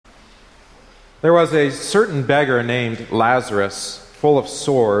There was a certain beggar named Lazarus, full of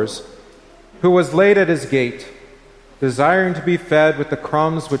sores, who was laid at his gate, desiring to be fed with the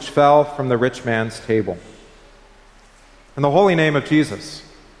crumbs which fell from the rich man's table. In the holy name of Jesus.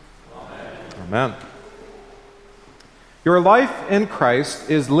 Amen. Amen. Your life in Christ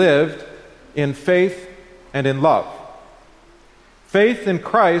is lived in faith and in love. Faith in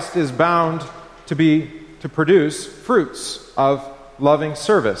Christ is bound to produce fruits of loving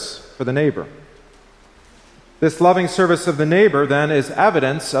service for the neighbor. This loving service of the neighbor, then, is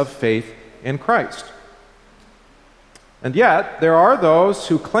evidence of faith in Christ. And yet, there are those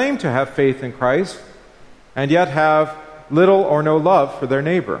who claim to have faith in Christ and yet have little or no love for their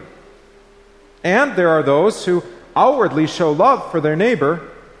neighbor. And there are those who outwardly show love for their neighbor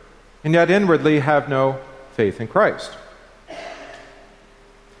and yet inwardly have no faith in Christ.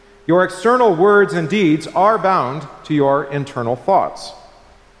 Your external words and deeds are bound to your internal thoughts.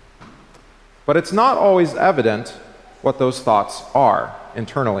 But it's not always evident what those thoughts are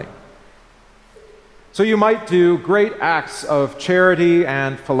internally. So you might do great acts of charity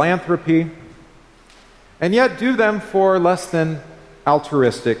and philanthropy, and yet do them for less than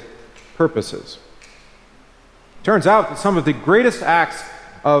altruistic purposes. Turns out that some of the greatest acts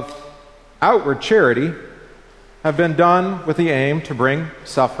of outward charity have been done with the aim to bring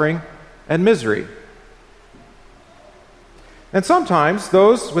suffering and misery. And sometimes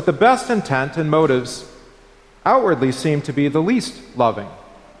those with the best intent and motives outwardly seem to be the least loving.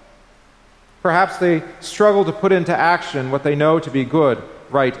 Perhaps they struggle to put into action what they know to be good,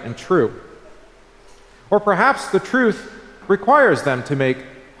 right, and true. Or perhaps the truth requires them to make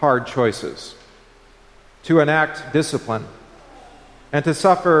hard choices, to enact discipline, and to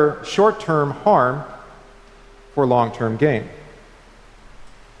suffer short-term harm for long-term gain.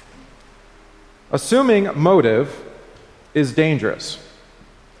 Assuming motive is dangerous.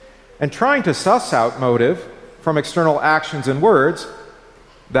 And trying to suss out motive from external actions and words,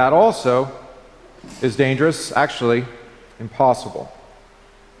 that also is dangerous, actually impossible.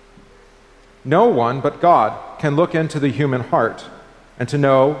 No one but God can look into the human heart and to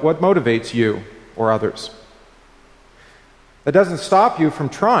know what motivates you or others. That doesn't stop you from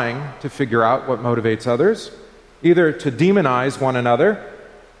trying to figure out what motivates others, either to demonize one another,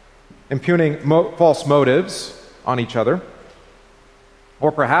 impugning false motives on each other,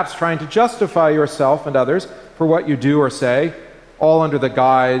 or perhaps trying to justify yourself and others for what you do or say, all under the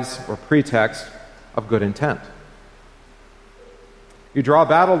guise or pretext of good intent. You draw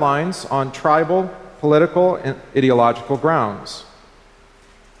battle lines on tribal, political, and ideological grounds,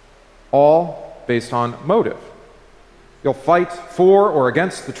 all based on motive. You'll fight for or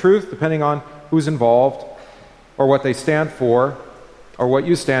against the truth depending on who's involved, or what they stand for, or what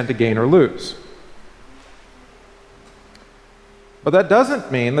you stand to gain or lose. But that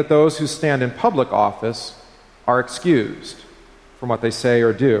doesn't mean that those who stand in public office are excused from what they say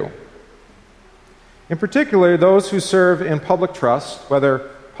or do. In particular, those who serve in public trust,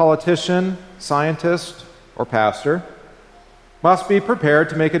 whether politician, scientist, or pastor, must be prepared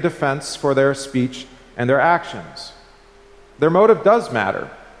to make a defense for their speech and their actions. Their motive does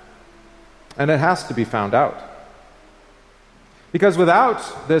matter, and it has to be found out. Because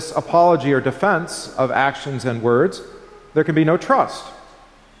without this apology or defense of actions and words, there can be no trust.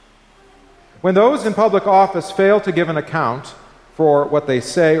 When those in public office fail to give an account for what they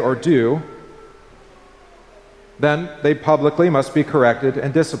say or do, then they publicly must be corrected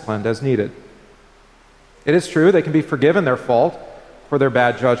and disciplined as needed. It is true they can be forgiven their fault for their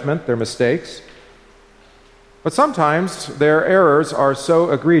bad judgment, their mistakes, but sometimes their errors are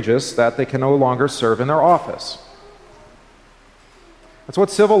so egregious that they can no longer serve in their office. That's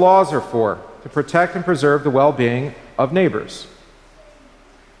what civil laws are for, to protect and preserve the well-being of neighbors.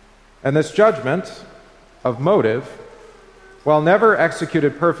 And this judgment of motive, while never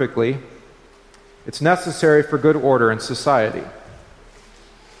executed perfectly, it's necessary for good order in society.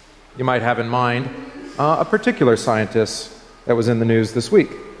 You might have in mind a particular scientist that was in the news this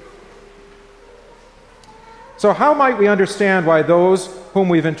week. So how might we understand why those whom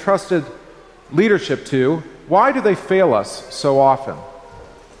we've entrusted leadership to, why do they fail us so often?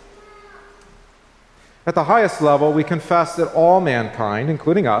 At the highest level, we confess that all mankind,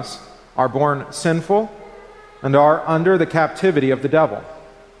 including us, are born sinful and are under the captivity of the devil.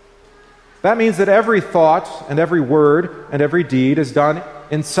 That means that every thought and every word and every deed is done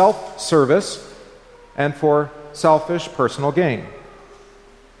in self-service and for selfish personal gain,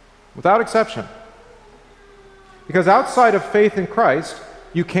 without exception. Because outside of faith in Christ,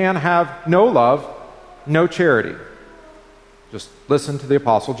 you can have no love, no charity. Just listen to the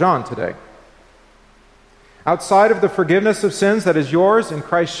Apostle John today. Outside of the forgiveness of sins that is yours in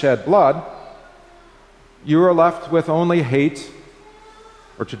Christ's shed blood, you are left with only hate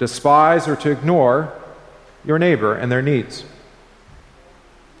or to despise or to ignore your neighbor and their needs.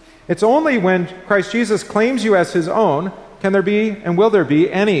 It's only when Christ Jesus claims you as his own can there be and will there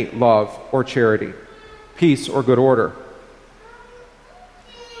be any love or charity, peace or good order.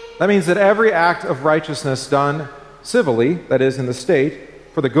 That means that every act of righteousness done civilly, that is, in the state,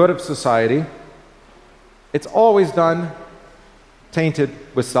 for the good of society, it's always done tainted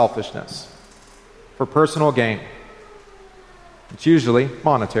with selfishness, for personal gain. It's usually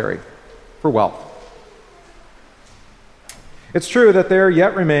monetary, for wealth. It's true that there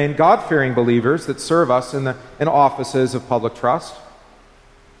yet remain God-fearing believers that serve us in offices of public trust.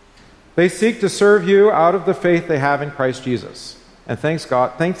 They seek to serve you out of the faith they have in Christ Jesus. And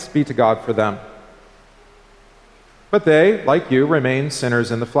thanks be to God for them. But they, like you, remain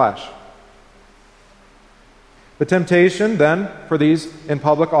sinners in the flesh. The temptation, then, for these in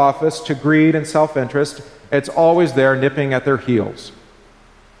public office to greed and self-interest, it's always there nipping at their heels.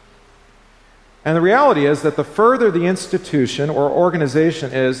 And the reality is that the further the institution or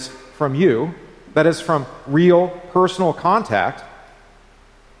organization is from you, that is, from real personal contact,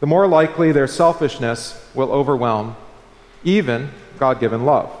 the more likely their selfishness will overwhelm even God-given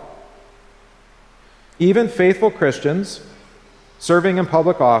love. Even faithful Christians serving in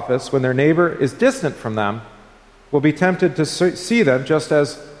public office, when their neighbor is distant from them, will be tempted to see them just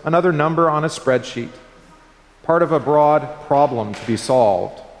as another number on a spreadsheet, part of a broad problem to be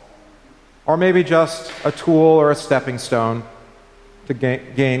solved, or maybe just a tool or a stepping stone to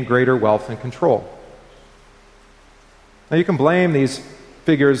gain greater wealth and control. Now, you can blame these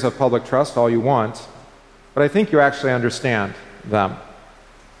figures of public trust all you want, but I think you actually understand them.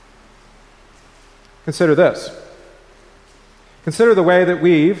 Consider this. Consider the way that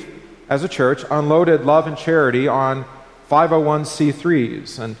we've, as a church, unloaded love and charity on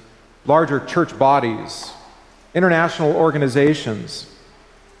 501c3s and larger church bodies, international organizations,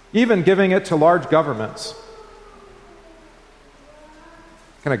 even giving it to large governments.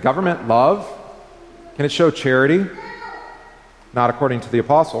 Can a government love? Can it show charity? Not according to the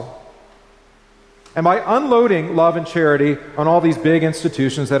apostle. And by unloading love and charity on all these big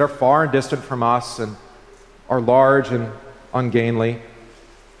institutions that are far and distant from us and are large and ungainly,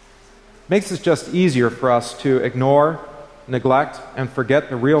 makes it just easier for us to ignore, neglect, and forget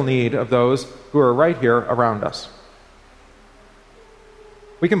the real need of those who are right here around us.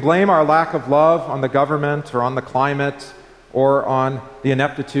 We can blame our lack of love on the government or on the climate or on the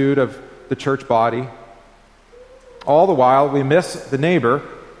ineptitude of the church body. All the while, we miss the neighbor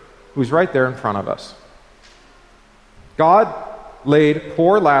who's right there in front of us. God laid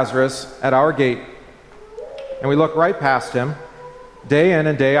poor Lazarus at our gate, and we look right past him, day in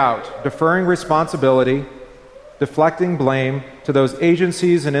and day out, deferring responsibility, deflecting blame to those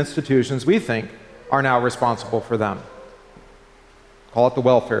agencies and institutions we think are now responsible for them. Call it the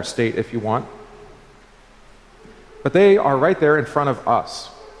welfare state if you want. But they are right there in front of us.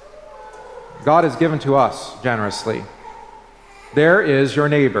 God has given to us generously. There is your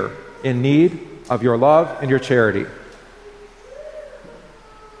neighbor in need of your love and your charity. Of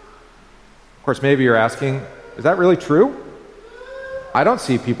course, maybe you're asking, is that really true? I don't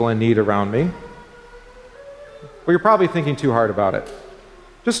see people in need around me. Well, you're probably thinking too hard about it.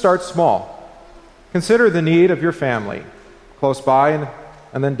 Just start small. Consider the need of your family, close by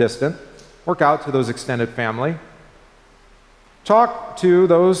and then distant. Work out to those extended family. Talk to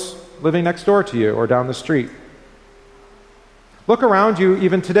those living next door to you or down the street. Look around you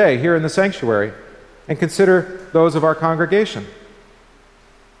even today here in the sanctuary and consider those of our congregation.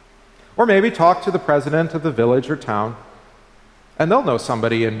 Or maybe talk to the president of the village or town, and they'll know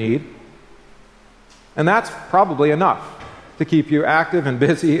somebody in need. And that's probably enough to keep you active and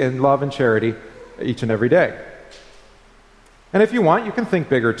busy in love and charity each and every day. And if you want, you can think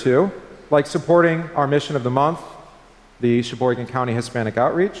bigger too, like supporting our mission of the month, the Sheboygan County Hispanic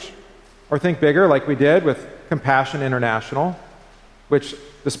Outreach, or think bigger like we did with Compassion International, which,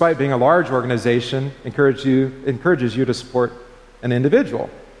 despite being a large organization, encourages you to support an individual.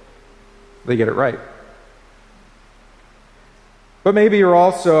 They get it right. But maybe you're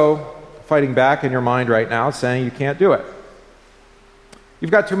also fighting back in your mind right now, saying you can't do it.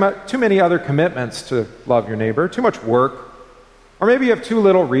 You've got too many other commitments to love your neighbor, too much work, or maybe you have too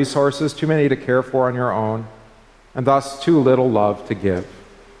little resources, too many to care for on your own, and thus too little love to give.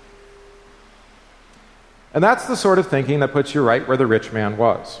 And that's the sort of thinking that puts you right where the rich man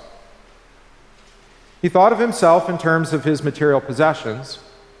was. He thought of himself in terms of his material possessions,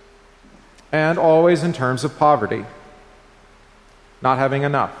 and always in terms of poverty, not having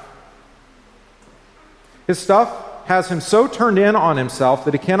enough. His stuff has him so turned in on himself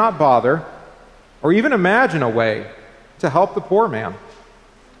that he cannot bother or even imagine a way to help the poor man,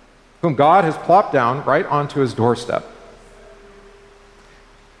 whom God has plopped down right onto his doorstep.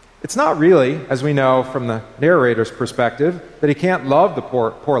 It's not really, as we know from the narrator's perspective, that he can't love the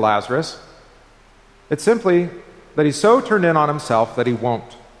poor Lazarus. It's simply that he's so turned in on himself that he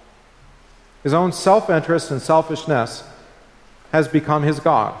won't. His own self-interest and selfishness has become his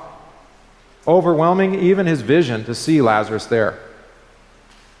God, overwhelming even his vision to see Lazarus there.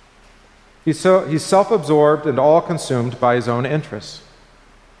 He's self-absorbed and all-consumed by his own interests.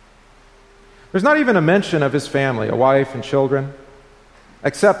 There's not even a mention of his family, a wife and children,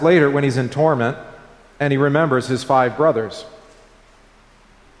 except later when he's in torment and he remembers his 5 brothers.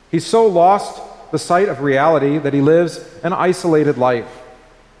 He's so lost the sight of reality that he lives an isolated life,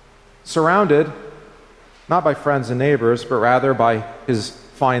 surrounded not by friends and neighbors, but rather by his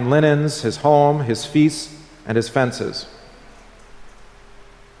fine linens, his home, his feasts, and his fences.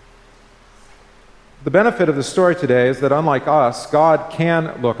 The benefit of the story today is that unlike us, God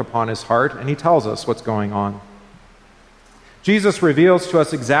can look upon his heart, and he tells us what's going on. Jesus reveals to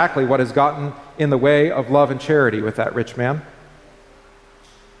us exactly what has gotten in the way of love and charity with that rich man.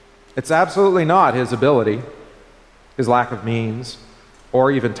 It's absolutely not his ability, his lack of means,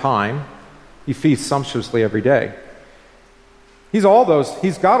 or even time. He feasts sumptuously every day. He's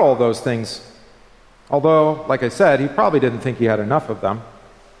got all those things, although, like I said, he probably didn't think he had enough of them.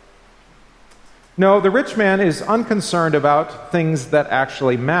 No, the rich man is unconcerned about things that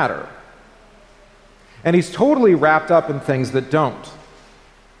actually matter. And he's totally wrapped up in things that don't.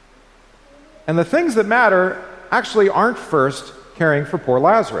 And the things that matter actually aren't first caring for poor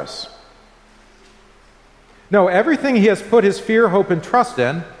Lazarus. No, everything he has put his fear, hope, and trust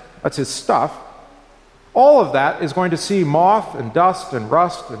in, that's his stuff, all of that is going to see moth and dust and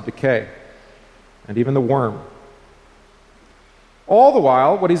rust and decay, and even the worm. All the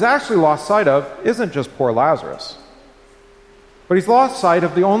while, what he's actually lost sight of isn't just poor Lazarus, but he's lost sight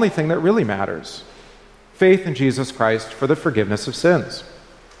of the only thing that really matters: faith in Jesus Christ for the forgiveness of sins.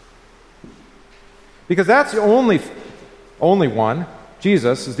 Because that's the only one,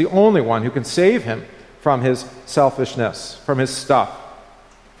 Jesus is the only one who can save him from his selfishness, from his stuff,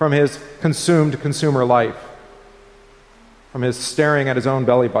 from his consumer life, from his staring at his own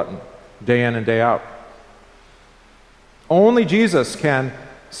belly button day in and day out. Only Jesus can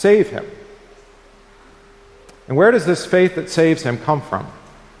save him. And where does this faith that saves him come from?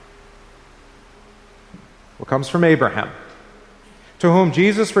 Well, it comes from Abraham, to whom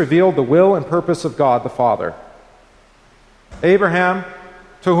Jesus revealed the will and purpose of God the Father. Abraham,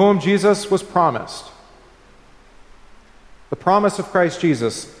 to whom Jesus was promised. The promise of Christ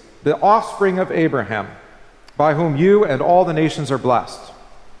Jesus, the offspring of Abraham, by whom you and all the nations are blessed,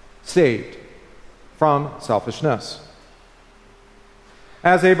 saved from selfishness.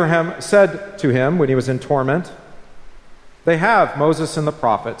 As Abraham said to him when he was in torment, "They have Moses and the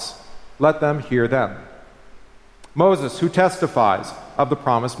prophets, let them hear them." Moses, who testifies of the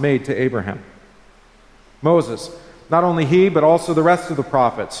promise made to Abraham. Moses, not only he, but also the rest of the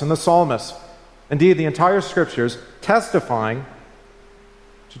prophets and the psalmists, indeed the entire scriptures, testifying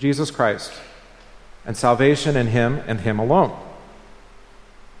to Jesus Christ and salvation in him and him alone.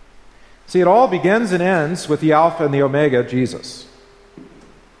 See, it all begins and ends with the Alpha and the Omega, Jesus.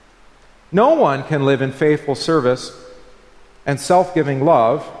 No one can live in faithful service and self-giving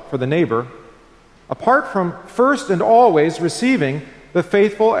love for the neighbor apart from first and always receiving the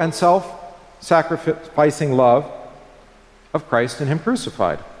faithful and self-sacrificing love of Christ and him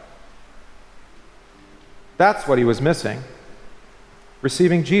crucified. That's what he was missing,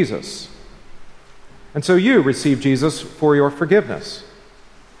 receiving Jesus. And so you receive Jesus for your forgiveness.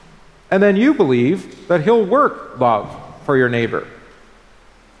 And then you believe that he'll work love for your neighbor.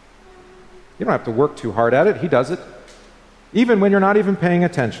 You don't have to work too hard at it. He does it, even when you're not even paying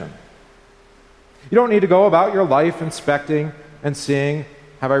attention. You don't need to go about your life inspecting and seeing,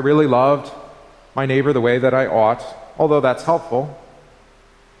 have I really loved my neighbor the way that I ought? Although that's helpful.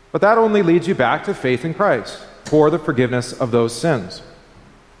 But that only leads you back to faith in Christ for the forgiveness of those sins.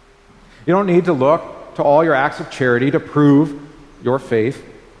 You don't need to look to all your acts of charity to prove your faith.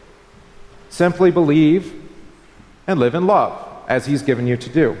 Simply believe and live in love as he's given you to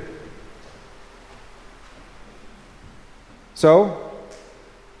do. So,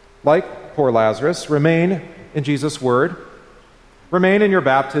 like poor Lazarus, remain in Jesus' word, remain in your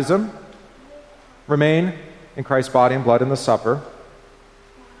baptism, remain in Christ's body and blood in the supper,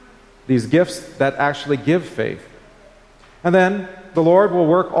 these gifts that actually give faith. And then the Lord will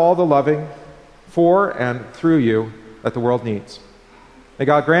work all the loving for and through you that the world needs. May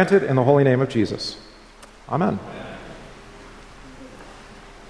God grant it in the holy name of Jesus. Amen.